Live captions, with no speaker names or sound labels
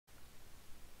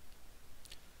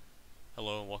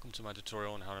Hello and welcome to my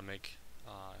tutorial on how to make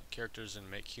characters in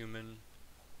MakeHuman.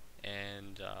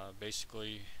 And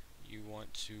basically you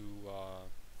want to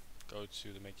go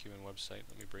to the MakeHuman website.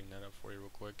 Let me bring that up for you real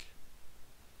quick.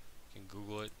 You can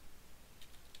Google it.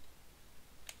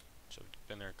 So I've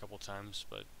been there a couple times,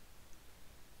 but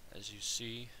as you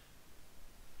see,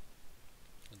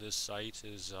 this site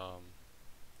is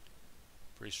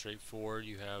pretty straightforward.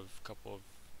 You have a couple of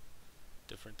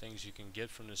different things you can get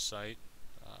from this site.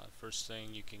 First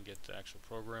thing, you can get the actual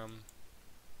program.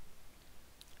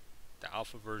 The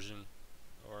alpha version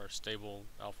or stable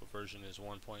alpha version is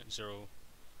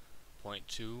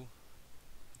 1.0.2,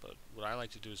 but what I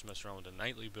like to do is mess around with the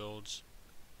nightly builds.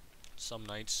 Some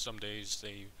nights, some days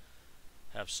they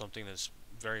have something that's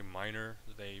very minor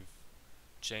that they've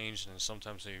changed, and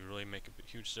sometimes they really make a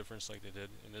huge difference like they did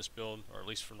in this build, or at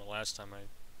least from the last time I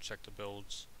checked the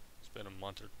builds. It's been a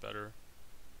month or better.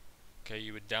 Okay,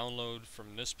 you would download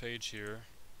from this page here,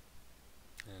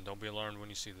 and don't be alarmed when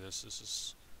you see this. This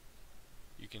is,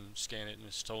 you can scan it and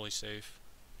it's totally safe.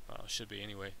 Should be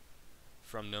anyway.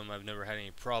 From them I've never had any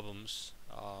problems.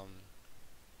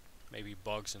 Maybe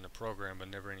bugs in the program, but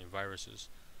never any viruses.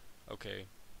 Okay,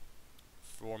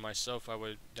 for myself I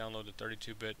would download the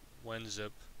 32-bit WinZip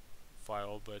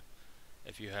file, but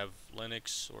if you have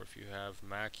Linux or if you have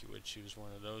Mac, you would choose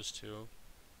one of those two.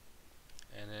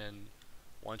 And then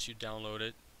once you download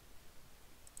it,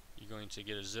 you're going to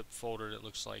get a zip folder that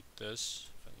looks like this.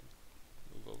 If I can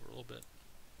move over a little bit.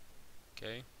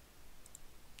 Okay,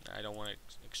 I don't want to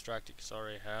extract it because I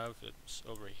already have it. It's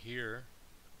over here,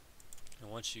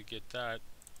 and once you get that,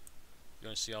 you're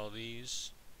going to see all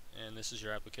these, and this is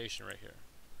your application right here.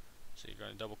 So you're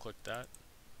going to double click that,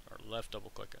 or left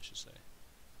double click I should say,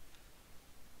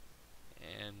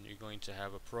 and you're going to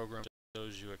have a program that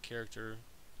shows you a character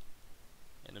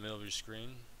in the middle of your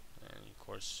screen, and of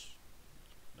course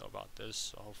you know about this,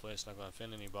 so hopefully it's not going to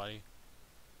offend anybody.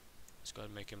 Let's go ahead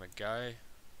and make him a guy.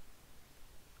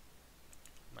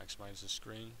 Maximize the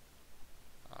screen.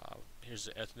 Here's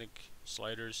the ethnic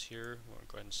sliders here. We're going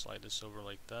to go ahead and slide this over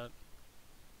like that.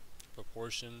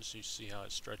 Proportions, you see how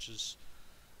it stretches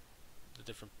the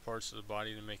different parts of the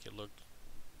body to make it look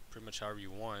pretty much however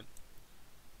you want.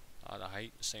 The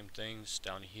height, the same things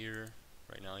down here.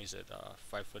 Right now he's at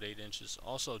 5'8".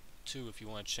 Also too, if you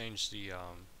want to change the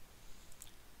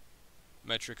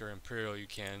metric or imperial, you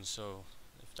can, so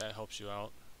if that helps you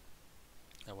out.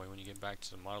 That way when you get back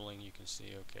to the modeling you can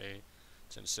see, okay,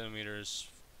 it's in centimeters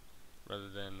rather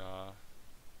than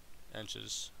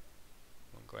inches.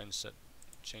 I'm going to go ahead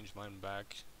and change mine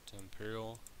back to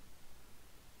imperial.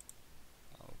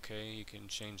 Okay, you can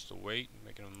change the weight,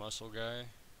 make him a muscle guy.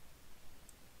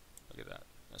 Look at that,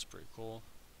 that's pretty cool.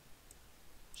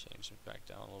 Change it back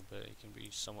down a little bit, it can be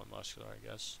somewhat muscular I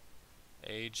guess.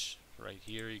 Age, right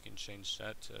here you can change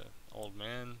that to old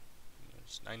man,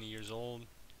 it's 90 years old.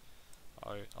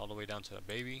 All the way down to a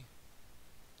baby,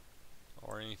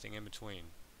 or anything in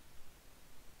between.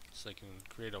 So you can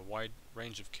create a wide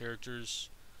range of characters.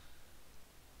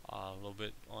 A little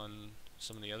bit on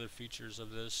some of the other features of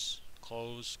this.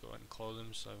 Clothes, go ahead and clothe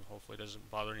them, so hopefully it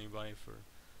doesn't bother anybody for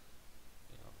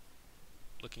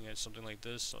looking at something like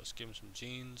this. So let's give him some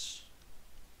jeans,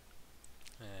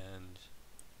 and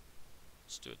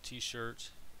let's do a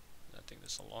t-shirt. I think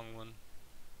that's a long one.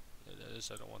 It is,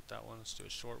 I don't want that one. Let's do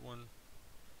a short one.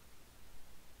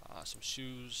 Some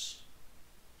shoes,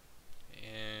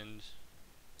 and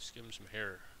let's give him some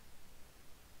hair.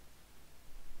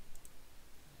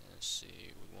 Let's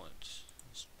see, we want,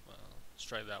 let's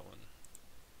try that one,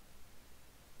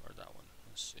 or that one.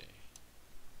 Let's see,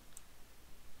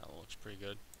 that one looks pretty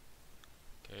good.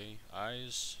 Okay,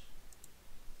 eyes,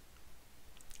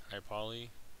 high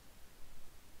poly.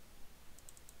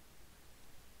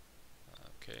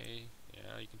 Okay,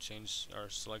 yeah, you can change or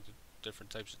select the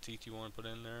different types of teeth you want to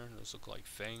put in there. Those look like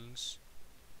fangs.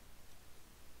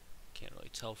 Can't really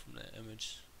tell from that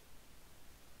image.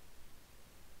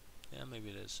 Yeah, maybe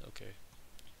it is. Okay.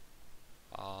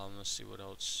 Let's see what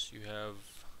else. You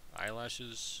have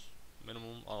eyelashes,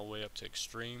 minimum all the way up to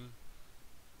extreme.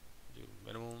 Do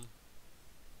minimum.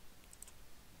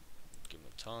 Give him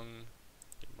a tongue.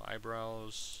 Give him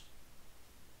eyebrows.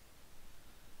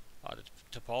 The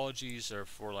topologies are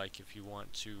for like if you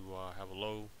want to have a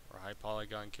low or high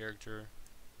polygon character.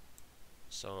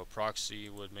 So a proxy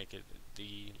would make it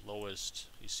the lowest.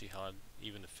 You see how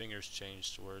even the fingers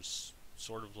change to where it's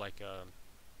sort of like a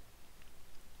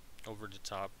over the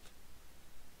top,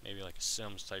 maybe like a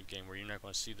Sims type game where you're not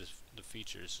going to see the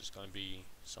features. It's going to be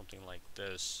something like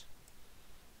this,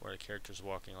 where the character's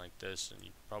walking like this, and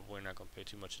you're probably not going to pay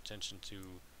too much attention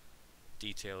to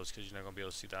details, because you're not going to be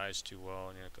able to see the eyes too well,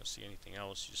 and you're not going to see anything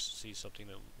else. You just see something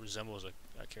that resembles a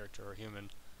character or a human.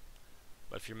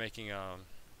 But if you're making a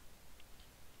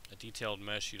detailed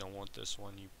mesh, you don't want this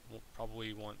one. You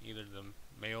probably want either the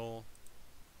male,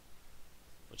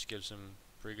 which gives him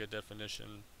pretty good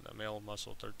definition, the male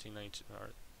muscle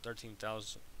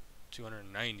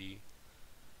 13,290,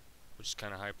 which is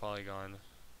kind of high polygon.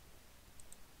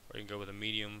 Or you can go with a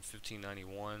medium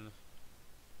 1591.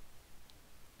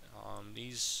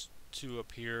 These two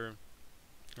up here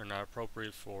are not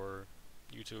appropriate for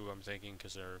YouTube, I'm thinking,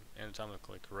 because they're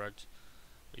anatomically correct.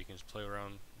 But you can just play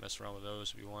around, mess around with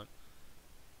those if you want.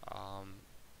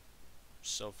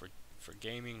 So for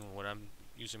gaming, what I'm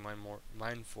using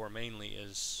mine for mainly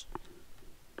is,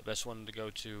 the best one to go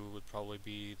to would probably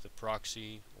be the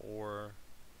Proxy or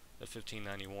the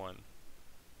 1591.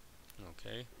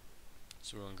 Okay,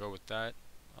 so we're gonna go with that.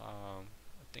 I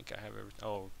think I have everything.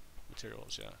 Oh,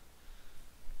 materials, yeah.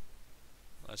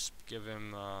 Let's give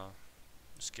him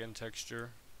skin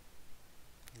texture.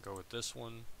 Go with this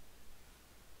one.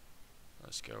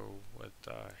 Let's go with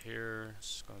hair.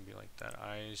 It's going to be like that.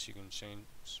 Eyes, you can change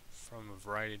from a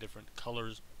variety of different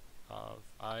colors of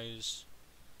eyes.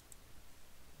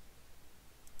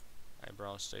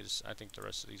 Eyebrows stays. I think the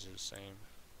rest of these are the same.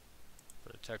 For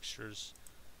the textures,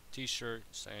 t-shirt,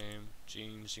 same.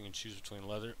 Jeans, you can choose between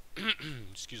leather.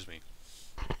 Excuse me.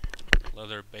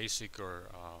 Leather basic or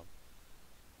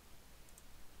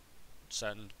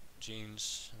satin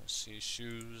jeans. Let's see,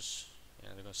 shoes. Yeah,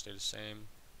 they're going to stay the same.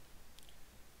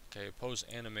 Okay, pose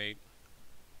animate.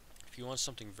 If you want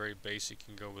something very basic, you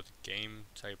can go with a game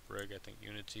type rig. I think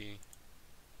Unity.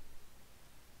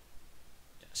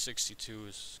 Yeah, 62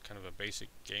 is kind of a basic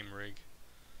game rig,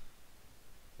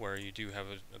 where you do have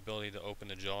an ability to open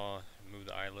the jaw, and move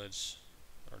the eyelids,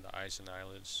 or the eyes and the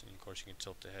eyelids, and of course you can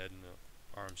tilt the head and the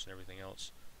arms and everything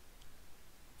else.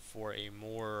 For a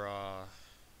more, I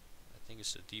think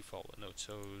it's the default with no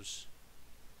toes,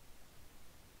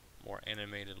 more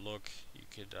animated look, you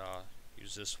could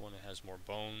use this one. It has more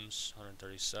bones,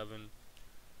 137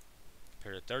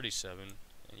 compared to 37,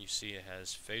 and you see it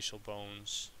has facial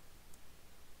bones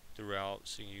throughout,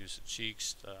 so you can use the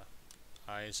cheeks, the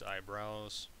eyes,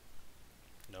 eyebrows,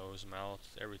 nose, mouth,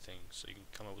 everything. So you can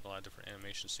come up with a lot of different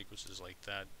animation sequences like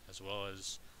that, as well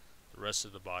as the rest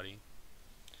of the body.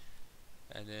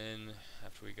 And then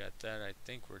after we got that, I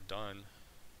think we're done.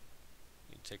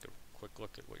 You can take a quick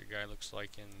look at what your guy looks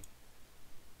like, and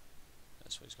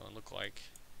that's what he's going to look like.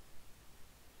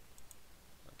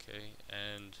 Okay,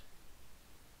 and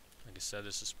like I said,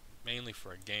 this is mainly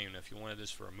for a game. Now, if you wanted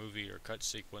this for a movie or cut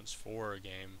sequence for a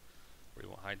game where you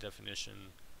want high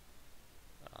definition,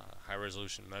 high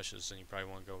resolution meshes, then you probably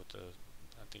want to go with the,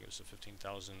 I think it was the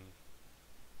 15,000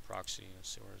 Proxy. Let's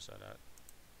see, where is that at?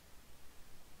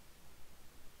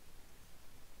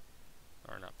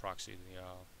 Or not Proxy, the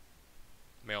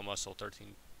male muscle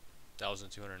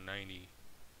 13,290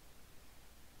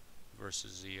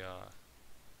 versus the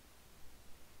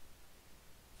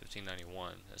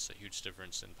 1591. That's a huge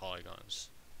difference in polygons.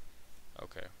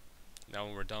 Okay, now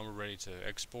when we're done, we're ready to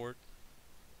export.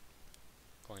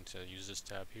 Going to use this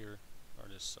tab here, or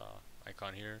this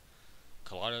icon here.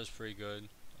 Collada is pretty good.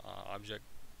 Object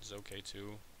is okay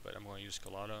too, but I'm going to use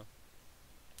Collada.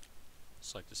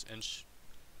 Select this inch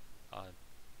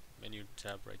menu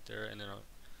tab right there, and then I'll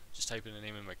just type in the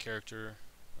name of my character,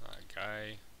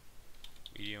 guy,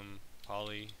 medium,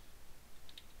 poly,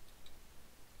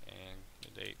 and the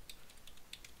date.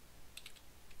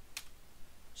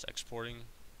 It's exporting,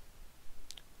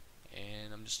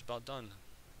 and I'm just about done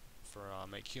for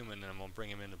Make Human, and I'm going to bring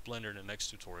him into Blender in the next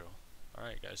tutorial.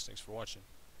 Alright guys, thanks for watching.